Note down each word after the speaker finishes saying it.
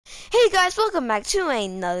Guys, welcome back to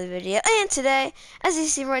another video, and today, as you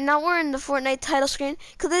see right now, we're in the Fortnite title screen,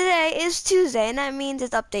 because today is Tuesday, and that means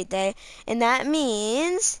it's update day, and that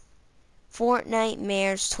means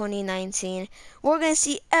Fortnitemares 2019. We're going to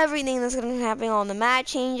see everything that's going to be happening, all the map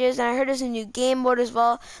changes, and I heard there's a new game mode as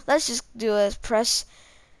well. Let's just do it, press.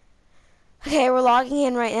 Okay, we're logging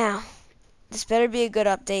in right now. This better be a good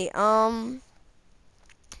update. I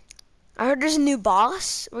heard there's a new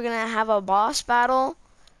boss. We're going to have a boss battle.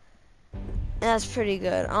 That's pretty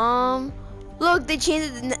good. Look, they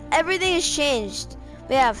changed it. Everything has changed.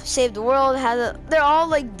 We have Save the World. They're all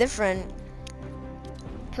like different.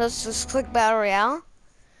 Let's just click Battle Royale.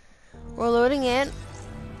 We're loading in.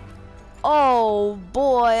 Oh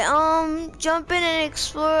boy. Jump in and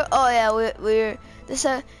explore. Oh yeah, we're this.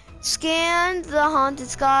 Scan the haunted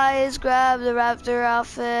skies. Grab the raptor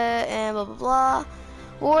outfit and blah blah blah.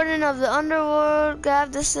 Warden of the underworld.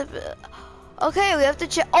 Grab the sip. Okay, we have to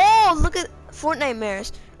check. Oh, look at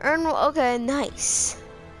Fortnitemares. Earn. Okay, nice.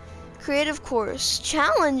 Creative course.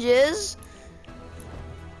 Challenges.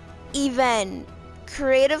 Event.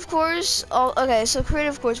 Creative course. Oh, okay. So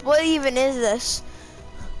creative course. What even is this?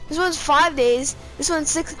 This one's 5 days. This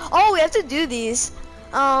one's 6. Oh, we have to do these.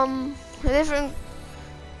 Different.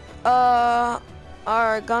 Our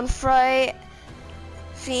gunfight.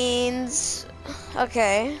 Fiends.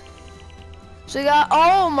 Okay. So we got,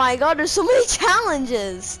 oh my god, there's so many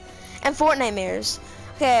challenges. And Fortnitemares.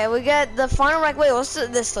 Okay, we get the final rank. Wait, what's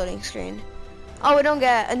this loading screen? Oh, we don't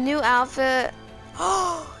get a new outfit.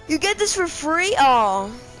 Oh, you get this for free?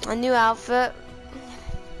 Oh, a new outfit.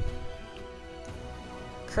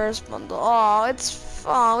 Curse bundle. Oh, it's,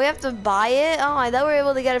 oh, we have to buy it? Oh, I thought we were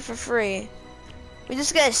able to get it for free. We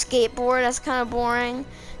just got a skateboard, that's kind of boring.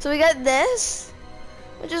 So we got this,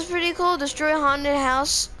 which is pretty cool. Destroy haunted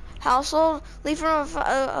household, leave from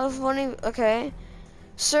of money. Okay.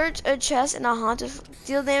 Search a chest in a haunted,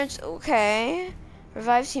 deal damage. Okay.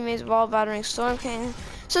 Revive teammates while battering Storm King.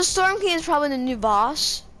 So Storm King is probably the new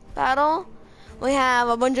boss battle. We have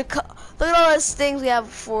a bunch of look at all those things we have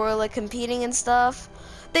for like competing and stuff.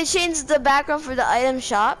 They changed the background for the item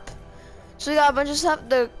shop. So we got a bunch of stuff.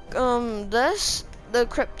 The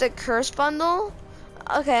cryptic curse bundle.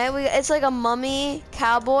 Okay, it's like a mummy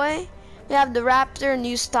cowboy. We have the raptor,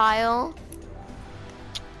 new style.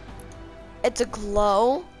 It's a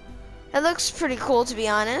glow. It looks pretty cool, to be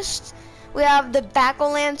honest. We have the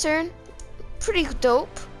back-o'-lantern. Pretty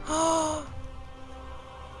dope. Oh,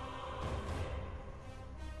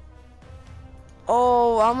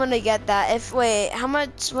 I'm gonna get that. Wait, how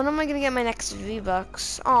much? When am I gonna get my next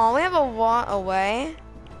V-Bucks? Oh, we have a lot away.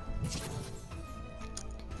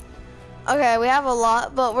 Okay, we have a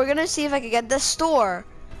lot, but we're gonna see if I can get the store.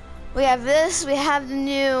 We have this. We have the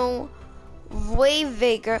new Wave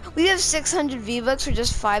Baker. We have 600 V-Bucks for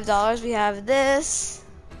just $5. We have this.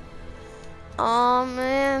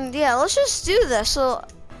 And yeah, let's just do this. So,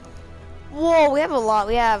 whoa, we have a lot.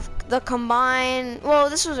 We have the combine. Well,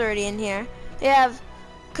 this was already in here. We have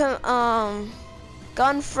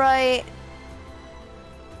gunfight.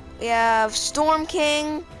 We have Storm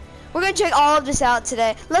King. We're gonna check all of this out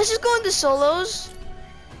today. Let's just go into solos,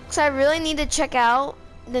 cause I really need to check out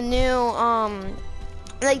the new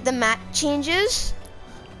like the map changes.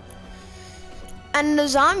 And the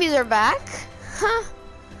zombies are back. Huh.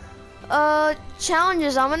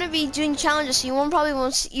 Challenges. I'm gonna be doing challenges, so you won't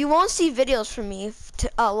see videos from me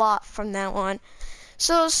a lot from now on.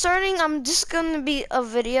 So starting, I'm just gonna be a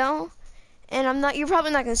video, and you're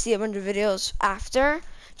probably not gonna see a bunch of videos after,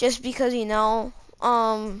 just because, you know,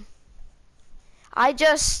 I'm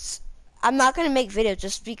not gonna make videos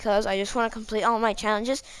just because I just want to complete all my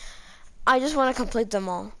challenges. I just want to complete them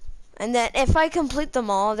all, and then if I complete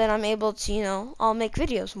them all, then I'm able to, you know, I'll make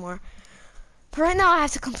videos more. But right now I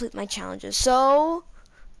have to complete my challenges, so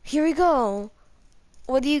here we go.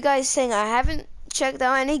 What are you guys saying? I haven't checked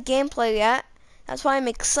out any gameplay yet. That's why I'm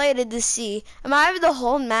excited to see. Imagine the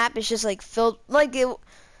whole map is just like filled, like it.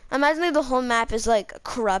 Imagine like the whole map is like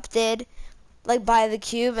corrupted, like by the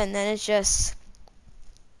cube, and then it's just,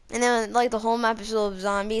 and then like the whole map is full of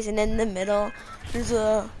zombies, and then in the middle there's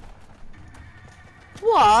a.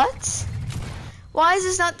 What? Why is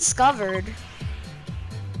this not discovered?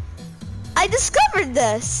 I discovered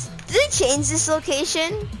this. Did they change this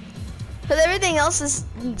location? Because everything else is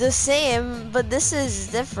the same, but this is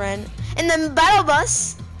different. And then battle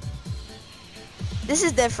bus. This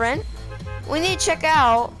is different. We need to check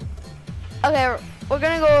out. Okay, we're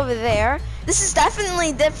gonna go over there. This is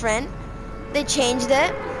definitely different. They changed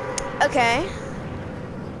it. Okay.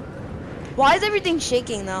 Why is everything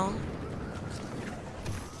shaking though?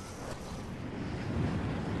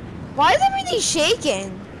 Why is everything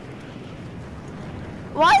shaking?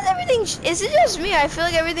 Why is everything, is it just me? I feel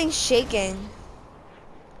like everything's shaking.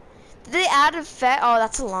 Did they add a effect? Oh,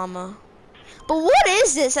 that's a llama. But what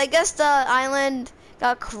is this? I guess the island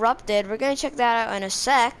got corrupted. We're gonna check that out in a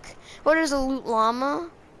sec. What is a loot llama?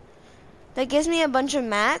 That gives me a bunch of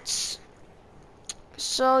mats.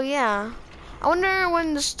 So yeah. I wonder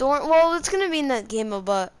when the storm, well, it's gonna be in that game mode,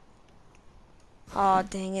 but oh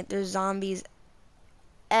dang it, there's zombies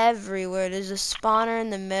everywhere. There's a spawner in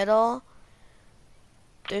the middle.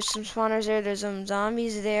 There's some spawners there. There's some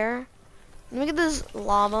zombies there. Let me get this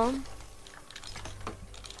llama.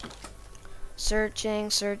 Searching,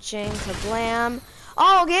 kablam.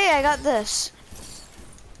 Oh, okay, I got this.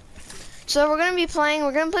 So we're gonna play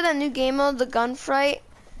that new game mode, the gunfight.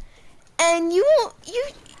 And you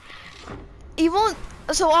won't,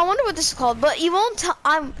 so I wonder what this is called, but you won't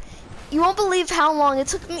believe how long it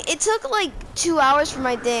took me. It took like 2 hours for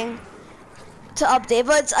my thing to update,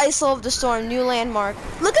 but it's ISO of the Storm, new landmark.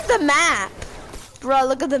 Look at the map. Bro,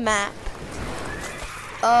 look at the map.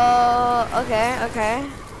 Okay.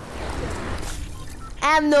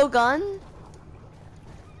 I have no gun.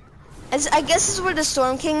 I guess this is where the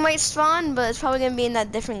Storm King might spawn, but it's probably gonna be in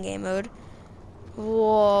that different game mode.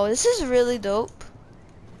 Whoa, this is really dope.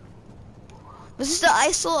 This is the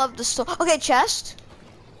ISO of the Storm. Okay, chest.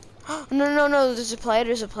 No, there's a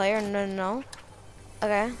player, no.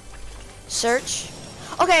 Okay. Search.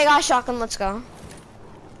 Okay, I got a shotgun, let's go.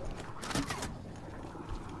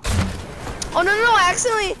 Oh, no, I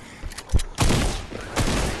accidentally,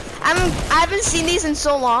 I haven't seen these in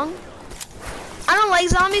so long. I don't like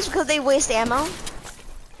zombies because they waste ammo.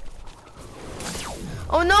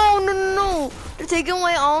 Oh no, they're taking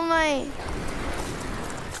away all my,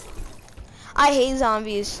 I hate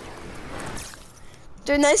zombies.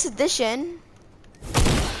 They're a nice addition.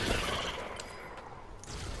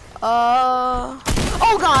 Oh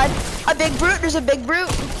god, a big brute, there's a big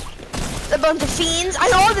brute. A bunch of fiends, I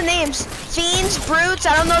know all the names. Fiends, brutes,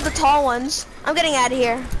 I don't know the tall ones. I'm getting out of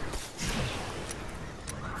here.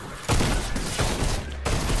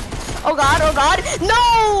 Oh god,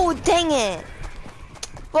 no, dang it.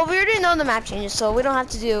 Well, we already know the map changes, so we don't have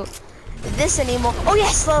to do this anymore. Oh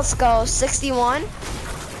yes, let's go, 61.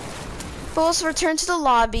 But let's return to the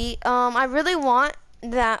lobby. I really want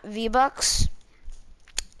that V-Bucks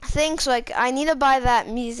thing, so I need to buy that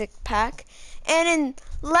music pack. And in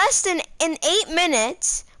less than 8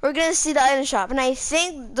 minutes, we're gonna see the item shop, and I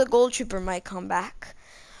think the Gold Trooper might come back.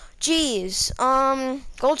 Jeez,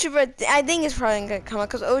 Gold Trooper, I think it's probably gonna come out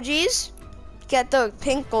because OGs get the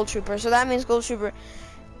pink Gold Trooper, so that means Gold Trooper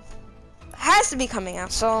has to be coming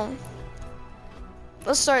out. So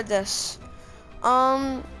let's start this.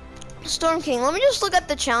 Storm King. Let me just look at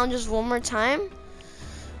the challenges one more time.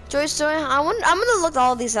 Joy Story. I'm gonna look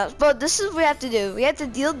all these up, but this is what we have to do. We have to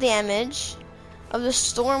deal damage of the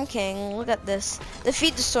Storm King. Look at this.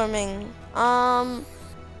 Defeat the Storming.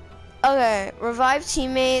 Okay. Revive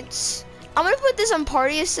teammates. I'm gonna put this on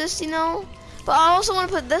party assist, you know, but I also want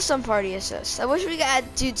to put this on party assist. I wish we could add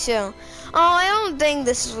do too. Oh, I don't think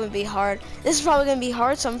this is gonna be hard. This is probably gonna be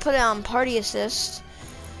hard, so I'm gonna put it on party assist.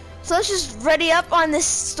 So let's just ready up on this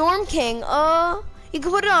Storm King. You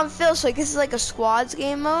can put it on Phil, so I guess it's like a squads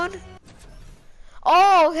game mode.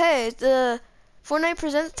 Oh, okay. The Fortnite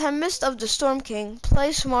presents Tempest of the Storm King.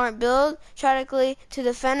 Play smart, build strategically to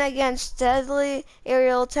defend against deadly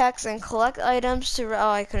aerial attacks and collect items to.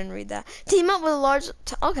 Oh, I couldn't read that. Team up with a large.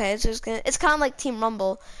 Okay, so it's kind of like Team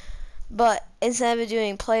Rumble, but instead of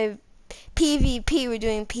doing play PvP, we're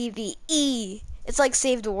doing PvE. It's like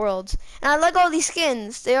Save the World. And I like all these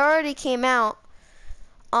skins. They already came out.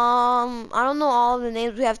 I don't know all of the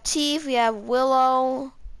names. We have Teeth, we have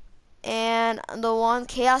Willow, and the one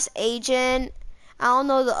Chaos Agent. I don't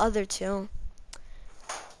know the other two.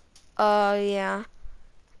 Yeah.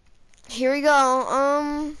 Here we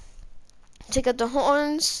go. Take out the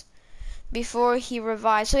horns before he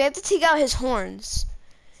revives. So we have to take out his horns.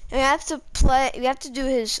 And we have to do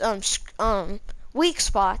his weak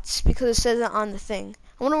spots because it says it on the thing.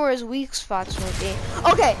 I wonder where his weak spots might be.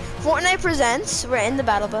 Okay, Fortnite presents. We're in the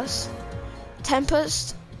battle bus.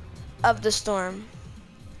 Tempest of the Storm.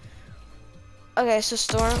 Okay, so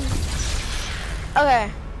Storm.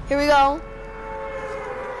 Okay, here we go.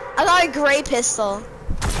 I got a gray pistol.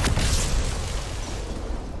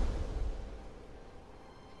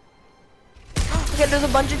 Okay, there's a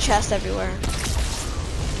bunch of chests everywhere.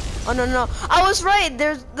 Oh no, I was right.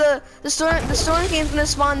 There's the storm game's gonna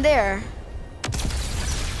spawn there.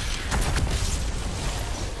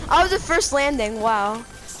 I was the first landing. Wow.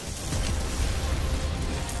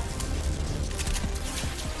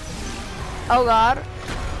 Oh god.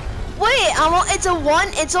 Wait, it's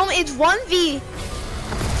 1v.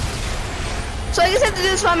 So I guess I have to do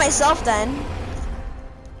this by myself then.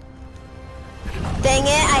 Dang it,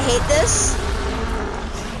 I hate this.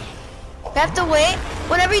 We have to wait.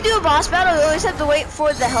 Whenever you do a boss battle, you always have to wait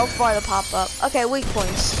for the health bar to pop up. Okay, weak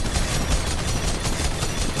points.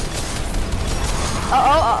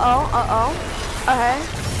 Okay.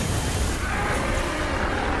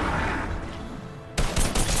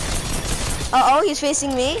 He's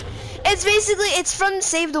facing me. It's basically, it's from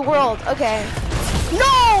Save the World. Okay.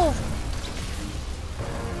 No!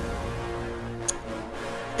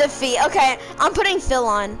 Defeat. Okay, I'm putting Phil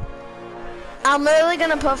on. I'm literally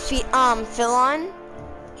gonna put Phil on.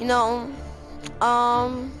 You know,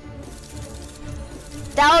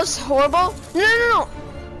 that was horrible. No.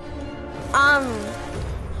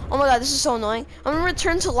 Oh my god, this is so annoying. I'm gonna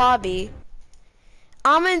return to lobby.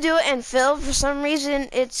 I'm gonna do it and Phil. For some reason,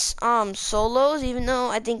 it's solos, even though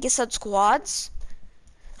I think it said squads.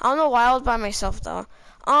 I don't know why I was by myself though.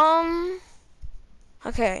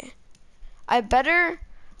 Okay. I'm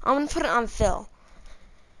gonna put it on Phil.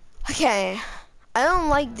 Okay. I don't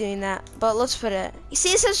like doing that, but let's put it. You see,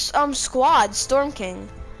 it says squad, Storm King.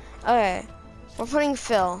 Okay, we're putting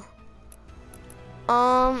Phil.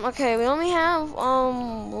 Okay, we only have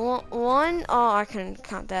one. Oh, I couldn't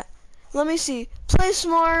count that. Let me see. Play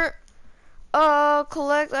smart.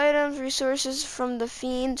 Collect items, resources from the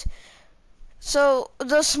fiend. So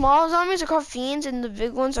the small zombies are called fiends, and the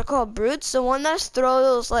big ones are called brutes. The one that throw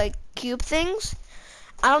those like cube things,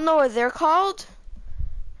 I don't know what they're called.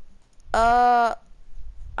 I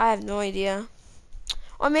have no idea.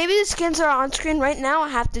 Or maybe the skins are on screen right now. I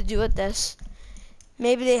have to do with this.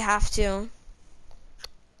 Maybe they have to.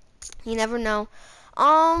 You never know.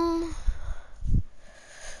 I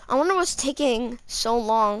wonder what's taking so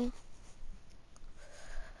long.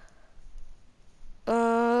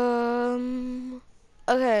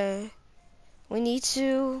 Okay. We need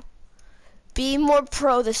to be more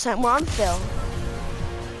pro this time. We're on Phil.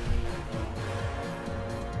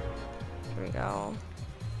 Here we go.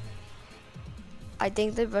 I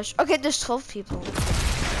think they rushed. Okay, there's 12 people.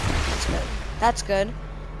 That's good. That's good.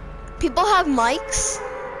 People have mics.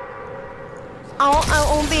 I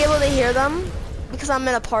won't be able to hear them because I'm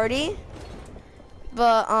in a party.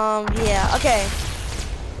 But yeah. Okay.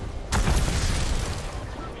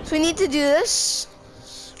 So we need to do this.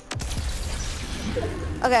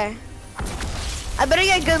 Okay. I better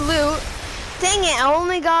get good loot. Dang it! I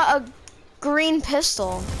only got a green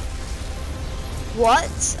pistol.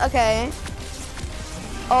 What? Okay.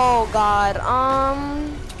 Oh god.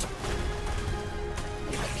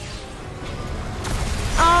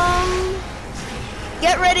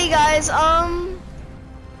 Get ready, guys.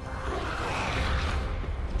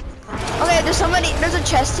 Okay, there's a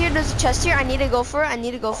chest here. I need to go for it.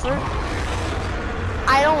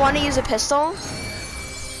 I don't want to use a pistol.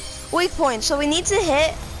 Weak points. So we need to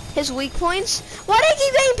hit his weak points. Why do I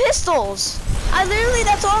keep getting pistols?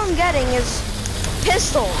 That's all I'm getting is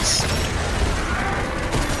pistols.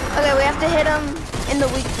 Okay, we have to hit him in the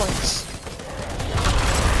weak points.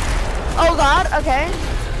 Oh god, okay.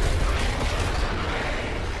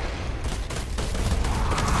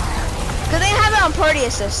 Good thing I have it on party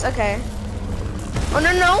assist, okay. Oh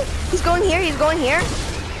no, he's going here.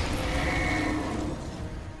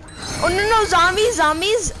 Oh no,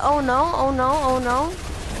 zombies. Oh no.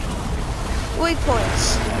 Weak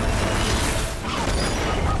points.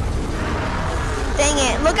 Dang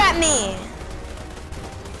it, look at me.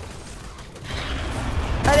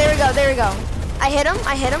 Oh, there we go. I hit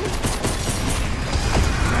him.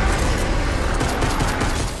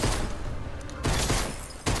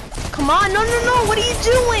 Come on, no, what are you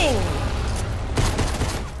doing?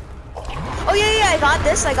 Oh yeah, I got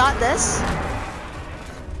this.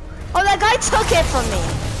 Oh, that guy took it from me.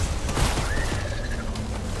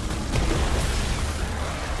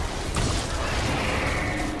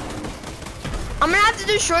 I'm gonna have to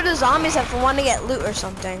destroy the zombies if I want to get loot or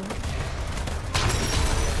something.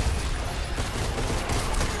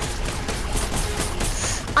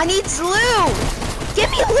 I need loot! Give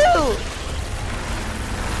me loot!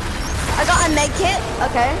 I got a med kit,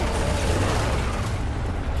 okay.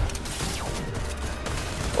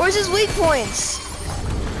 Where's his weak points?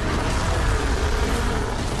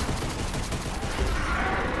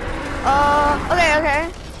 Okay.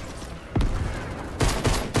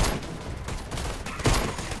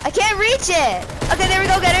 I can't reach it! Okay, there we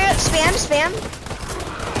go, get it. Spam.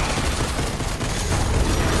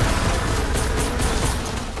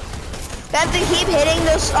 We have to keep hitting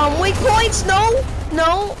those weak points. No.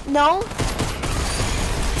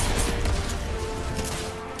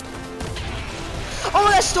 Oh,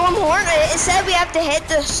 that storm horn. It said we have to hit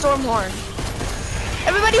the storm horn.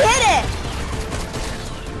 Everybody hit it.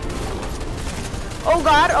 Oh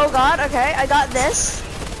God, okay, I got this.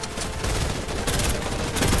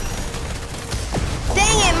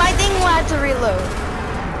 Dang it, my thing will have to reload.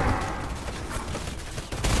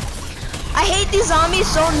 I hate these zombies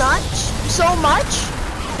so much.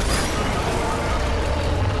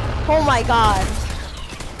 Oh my God.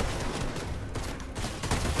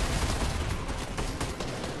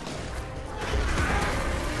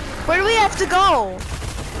 Where do we have to go?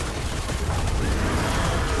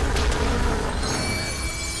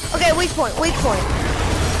 Okay, weak point. Weak point.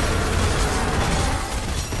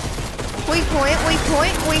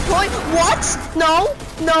 What? No.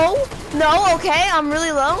 Okay, I'm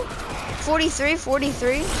really low. 43.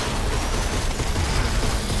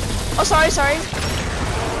 Oh, sorry.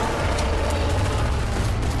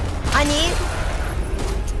 I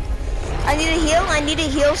need a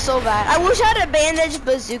heal so bad. I wish I had a bandage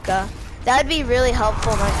bazooka. That'd be really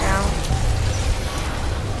helpful right now.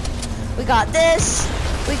 We got this.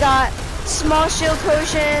 We got small shield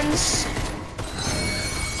potions.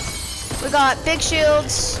 We got big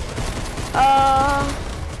shields.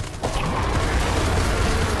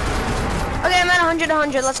 Okay, I'm at 100.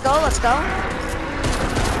 Let's go.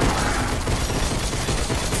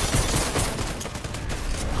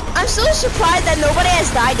 I'm so surprised that nobody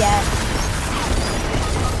has died yet.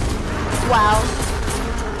 Wow.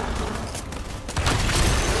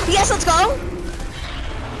 Yes, let's go.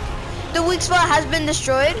 The weak spot has been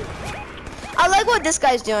destroyed. I like what this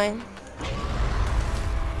guy's doing.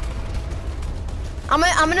 I'm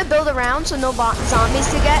gonna build around so no zombies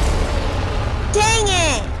to get. Dang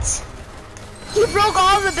it! He broke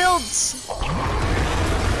all the builds.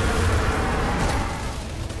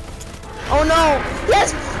 Oh no!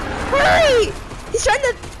 Yes! Hurry! He's trying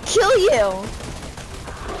to kill you.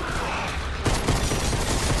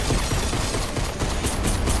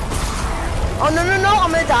 Oh no!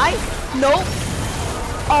 I'm gonna die. Nope.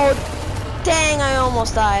 Oh, dang! I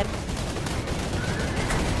almost died.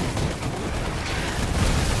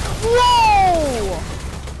 Whoa!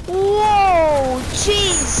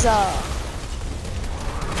 Jeez!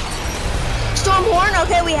 Storm horn.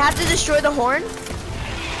 Okay, we have to destroy the horn.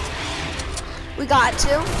 We got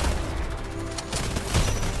to.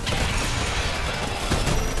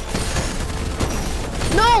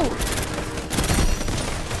 No!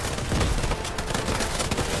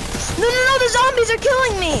 No! The zombies are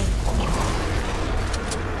killing me.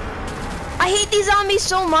 I hate these zombies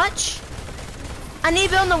so much. I need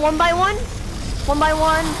to build them one by one.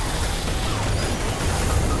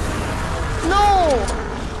 No!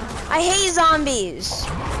 I hate zombies.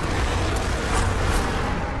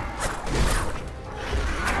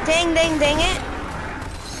 Dang it.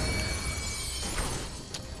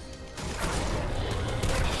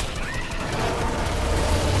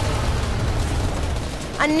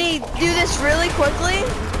 I need to do this really quickly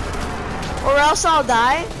or else I'll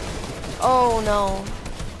die. Oh no.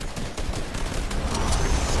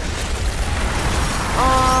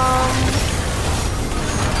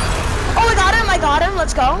 Oh, I got him.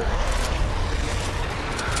 Let's go.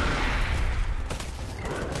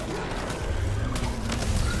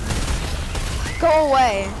 Go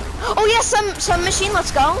away. Oh yes, some machine.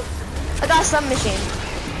 Let's go. I got some machine.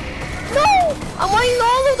 No, I'm waiting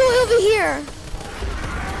all the way over here.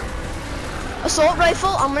 Assault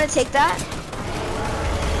rifle. I'm gonna take that.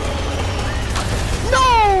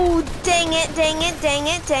 No, dang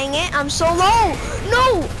it. I'm so low.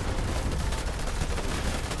 No.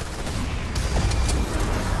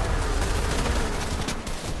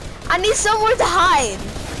 I need somewhere to hide.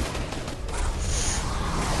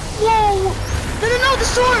 Whoa. No, the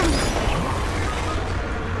storm.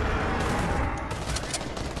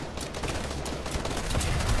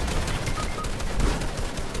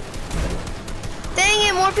 Dang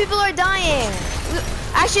it, more people are dying.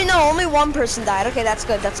 Actually, no, only one person died. Okay, that's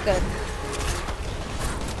good.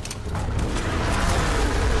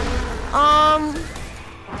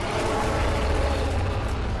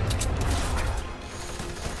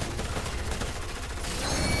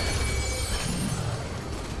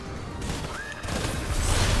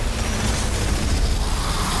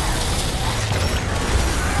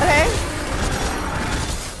 Okay.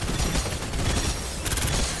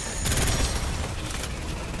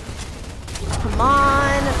 Come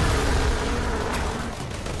on.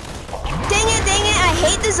 Dang it. I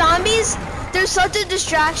hate the zombies. They're such a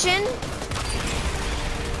distraction.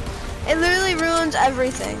 It literally ruins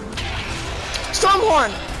everything. Storm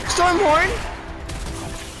horn.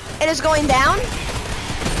 It is going down.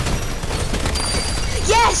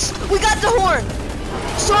 Yes, we got the horn.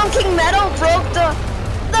 Storm King Metal broke the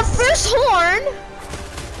first horn.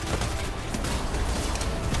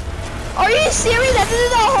 Are you serious? I have to do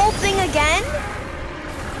the whole thing again?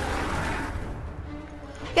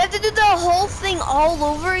 You have to do the whole thing all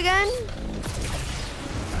over again?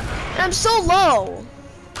 And I'm so low.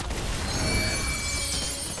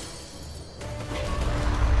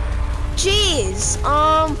 Jeez.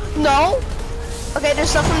 No. Okay, there's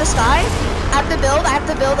stuff from the sky. I have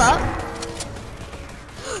to build up.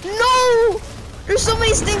 No! There's so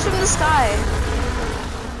many things from the sky.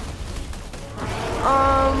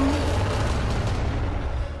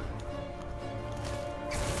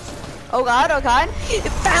 Oh god, oh god. It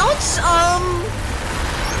bounced,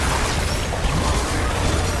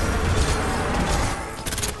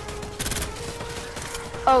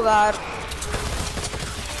 oh god.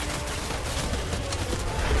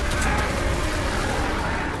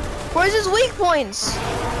 Where's his weak points?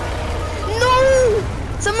 No!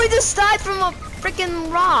 Somebody just died from a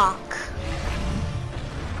freaking rock.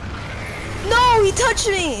 No, he touched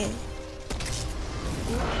me.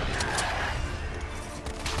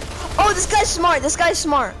 Oh, this guy's smart. This guy's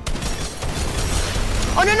smart.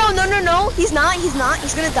 Oh, no, no, no, no, no. He's not. He's not.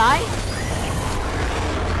 He's gonna die.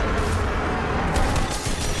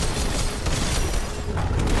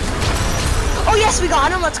 Oh, yes, we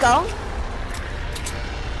got him. Let's go.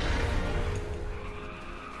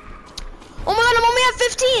 Oh, my God. I'm only at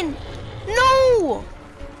 15. No.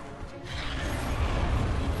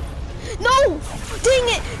 No. Dang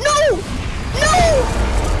it. No. No.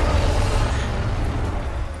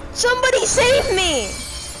 Somebody save me!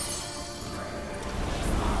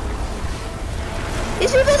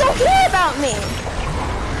 These people don't care about me!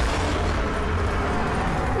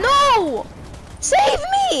 No! Save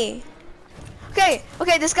me! Okay,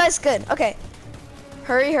 okay, this guy's good. Okay.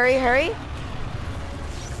 Hurry, hurry, hurry.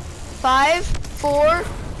 5, 4,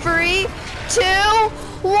 3, 2,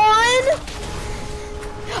 1.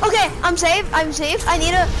 Okay, I'm safe. I'm safe. I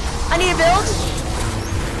need a build.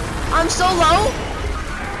 I'm so low.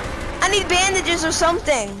 I need bandages or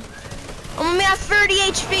something. I'm only at 30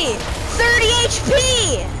 HP. 30 HP!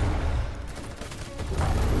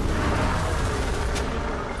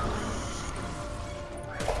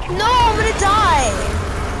 No, I'm gonna die.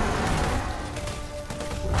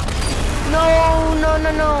 No, no,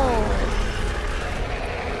 no, no.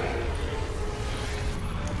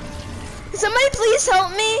 Can somebody please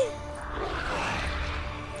help me?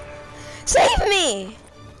 Save me!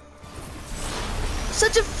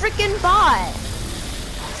 Such a freaking bot.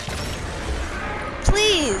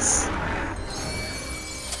 Please.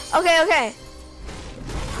 Okay, okay.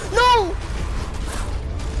 No!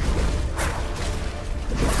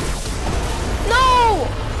 No!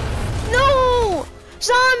 No!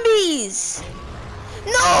 Zombies!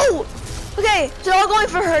 No! Okay, they're all going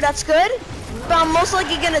for her, that's good. But I'm most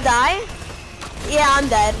likely gonna die. Yeah, I'm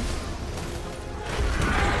dead.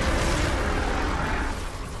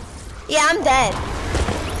 Yeah, I'm dead.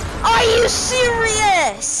 Are you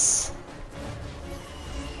serious?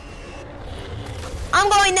 I'm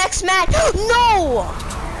going next match. No!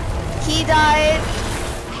 He died.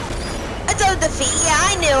 It's a defeat. Yeah,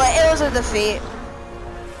 I knew it. It was a defeat.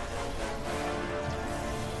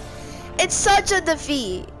 It's such a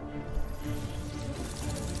defeat.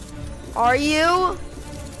 Are you?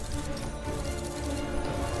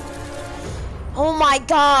 Oh my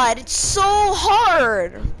god, it's so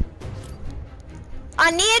hard. I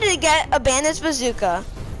needed to get a bandaged bazooka.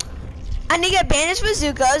 I need to get bandaged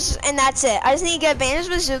bazookas, and that's it. I just need to get bandaged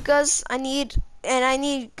bazookas. I need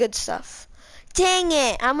good stuff. Dang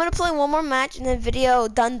it! I'm gonna play one more match and then video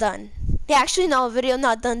done. Yeah, actually no, video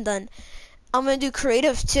not done. I'm gonna do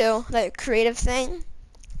creative too, like creative thing,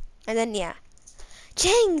 and then yeah.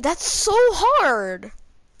 Dang, that's so hard.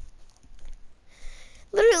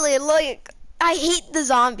 Literally, like I hate the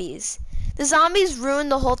zombies. The zombies ruined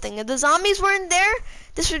the whole thing. If the zombies weren't there,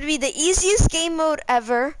 this would be the easiest game mode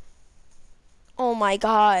ever. Oh my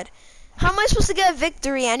god. How am I supposed to get a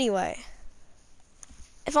victory anyway?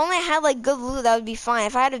 If only I had like good loot, that would be fine.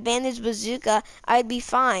 If I had a bandaged bazooka, I'd be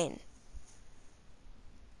fine.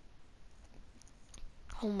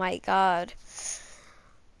 Oh my god.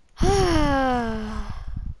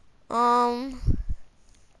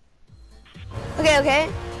 Okay.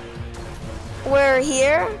 We're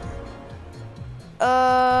here.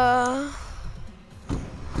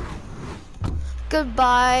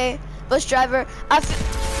 Goodbye, bus driver. I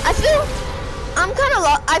feel I'm kind of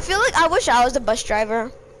I feel like I wish I was the bus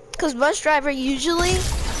driver, cause bus driver usually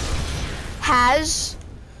has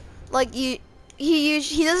like he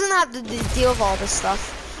doesn't have to deal with all this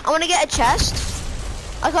stuff. I want to get a chest.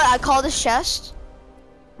 I call this chest.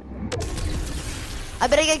 I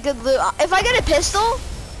better get good loot. If I get a pistol,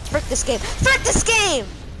 frick this game. Frick this game!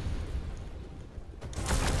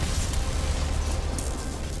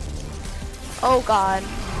 Oh God.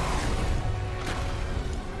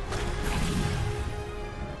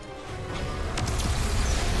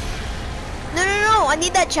 No, I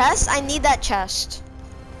need that chest. I need that chest.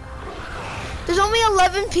 There's only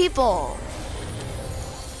 11 people.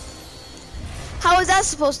 How is that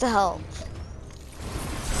supposed to help?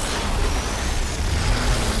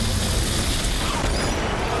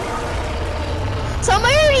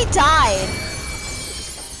 Somebody already died.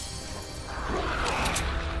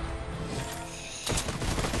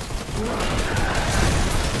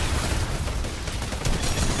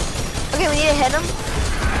 Okay, we need to hit him.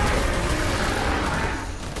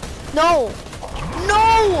 No!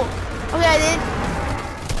 No! Okay, I did.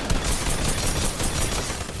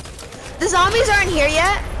 The zombies aren't here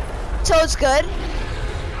yet, so it's good.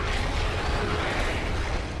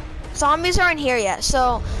 Zombies aren't here yet,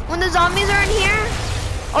 so when the zombies aren't here,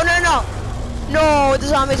 oh no, the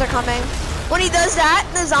zombies are coming. When he does that,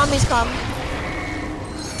 the zombies come.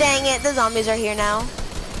 Dang it, the zombies are here now.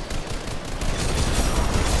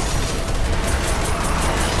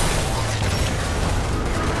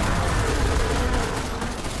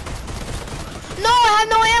 No, I have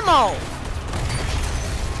no ammo.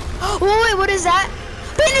 Oh, wait, what is that?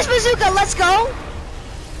 Penis bazooka, let's go.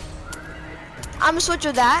 I'm gonna switch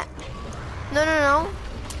with that. No.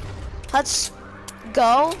 Let's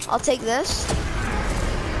go. I'll take this.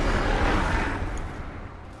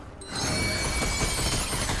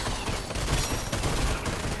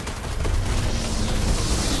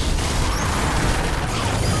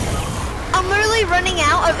 I'm literally running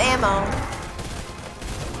out of ammo.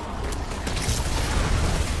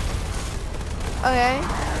 Okay.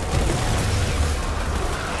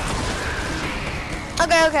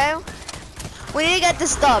 Okay. We need to get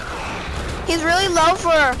this stub. He's really low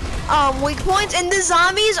for weak points, and the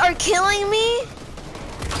zombies are killing me.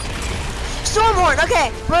 Storm horn.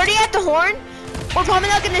 Okay, we're already at the horn. We're probably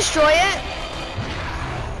not gonna destroy it.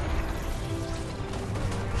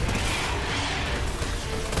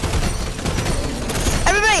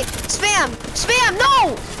 Everybody, spam!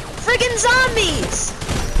 No! Freaking zombies!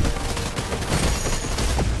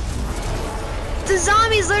 The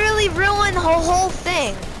zombies literally ruined the whole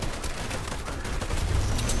thing.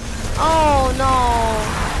 Oh no.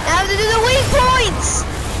 I have to do the weak points!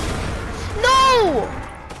 No!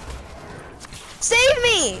 Save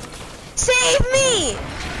me! Save me!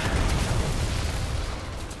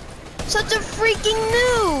 Such a freaking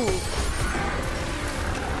noob!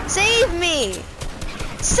 Save me!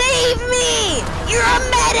 Save me! You're a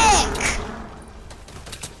medic!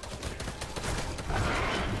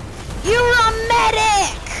 You're a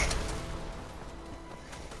medic!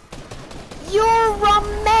 You're a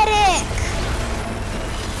medic!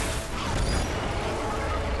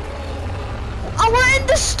 Oh, we're in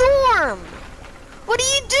the storm! What are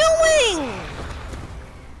you doing?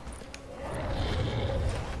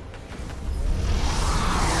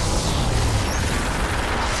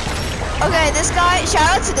 Okay, this guy,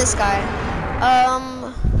 shout out to this guy.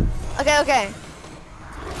 Okay.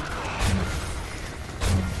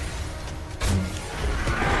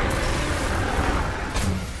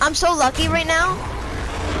 I'm so lucky right now.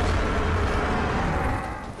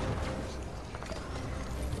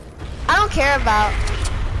 I don't care about.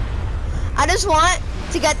 I just want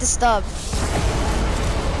to get the stub.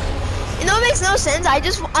 You know, it makes no sense. I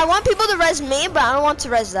want people to res me, but I don't want to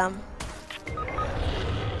res them.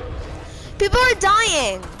 People are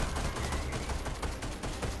dying.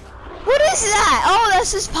 What is that? Oh,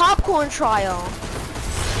 that's this popcorn trial.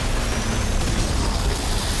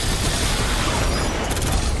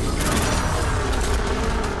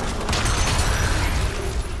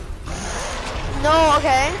 No,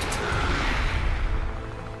 okay.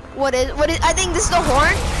 What is, I think this is the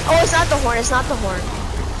horn? Oh, it's not the horn,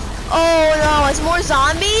 Oh no, it's more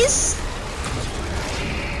zombies?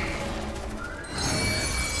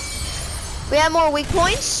 We have more weak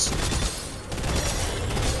points?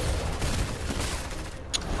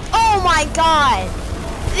 Oh my god!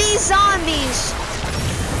 These zombies!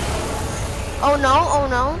 Oh no. Oh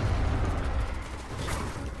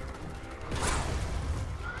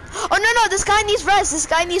no, this guy needs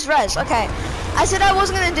res, okay. I said I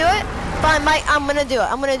wasn't gonna do it, but I'm gonna do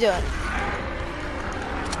it.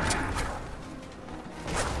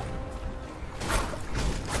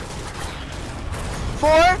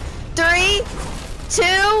 4, 3, 2,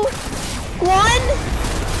 1.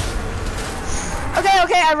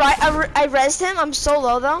 Okay, I rezzed him. I'm so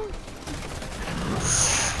low though.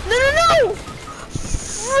 No!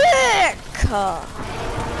 Frick!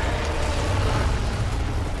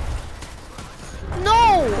 No!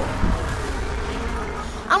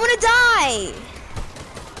 I'm gonna die!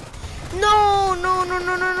 No, no, no,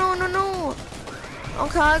 no, no, no, no, no.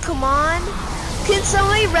 Okay, come on. Can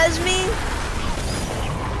somebody res me?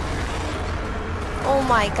 Oh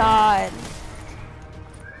my god.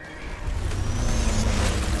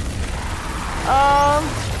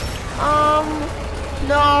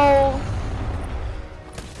 No.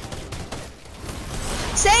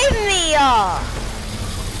 Save me,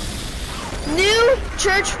 New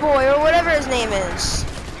church boy, or whatever his name is.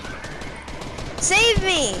 Save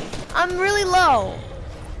me. I'm really low.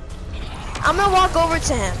 I'm gonna walk over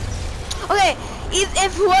to him. Okay,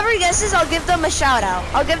 if whoever guesses, I'll give them a shout out.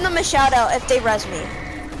 I'll give them a shout out if they res me.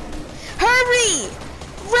 Hurry!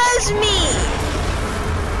 Res me!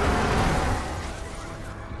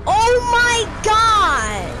 Oh my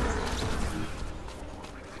god!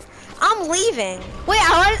 I'm leaving. Wait,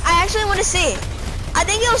 I actually want to see. I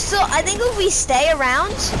think if we stay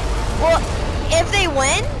around, well, if they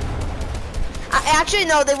win, actually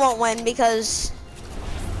no, they won't win because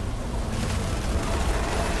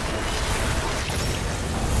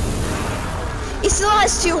he still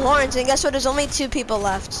has 2 horns, and guess what? There's only 2 people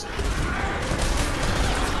left.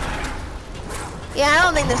 Yeah, I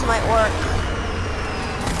don't think this might work.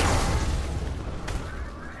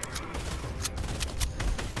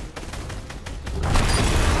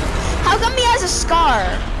 How come he has a scar?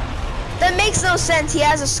 That makes no sense. He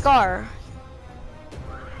has a scar.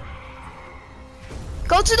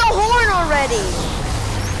 Go to the horn already.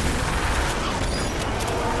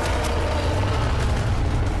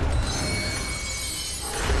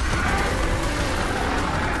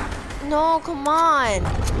 No, come on.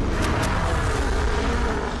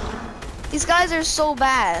 These guys are so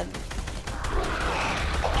bad.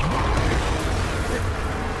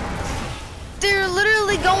 They're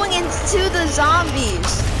literally going into the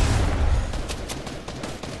zombies.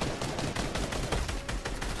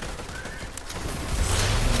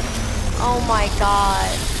 Oh my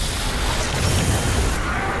god.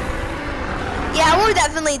 Yeah, we're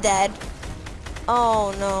definitely dead.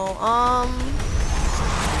 Oh no.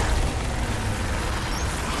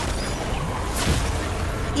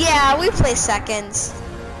 Yeah, we play seconds.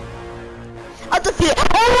 I'll defeat.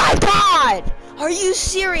 Oh my god! Are you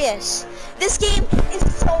serious? This game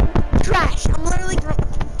is so trash. I'm literally.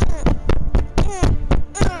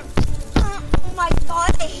 Oh my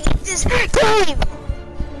god, I hate this game.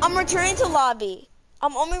 I'm returning to lobby.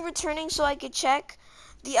 I'm only returning so I could check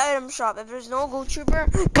the item shop. If there's no gold trooper,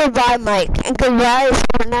 goodbye, Mike, and goodbye,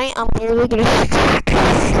 Fortnite. I'm literally gonna.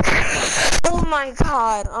 Oh my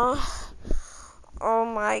god. Oh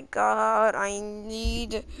my god. I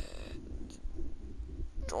need.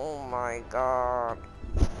 Oh my god.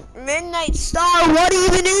 Midnight Star, what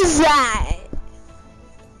even is that?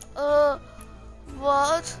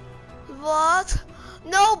 What?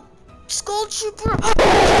 No, Skull Trooper.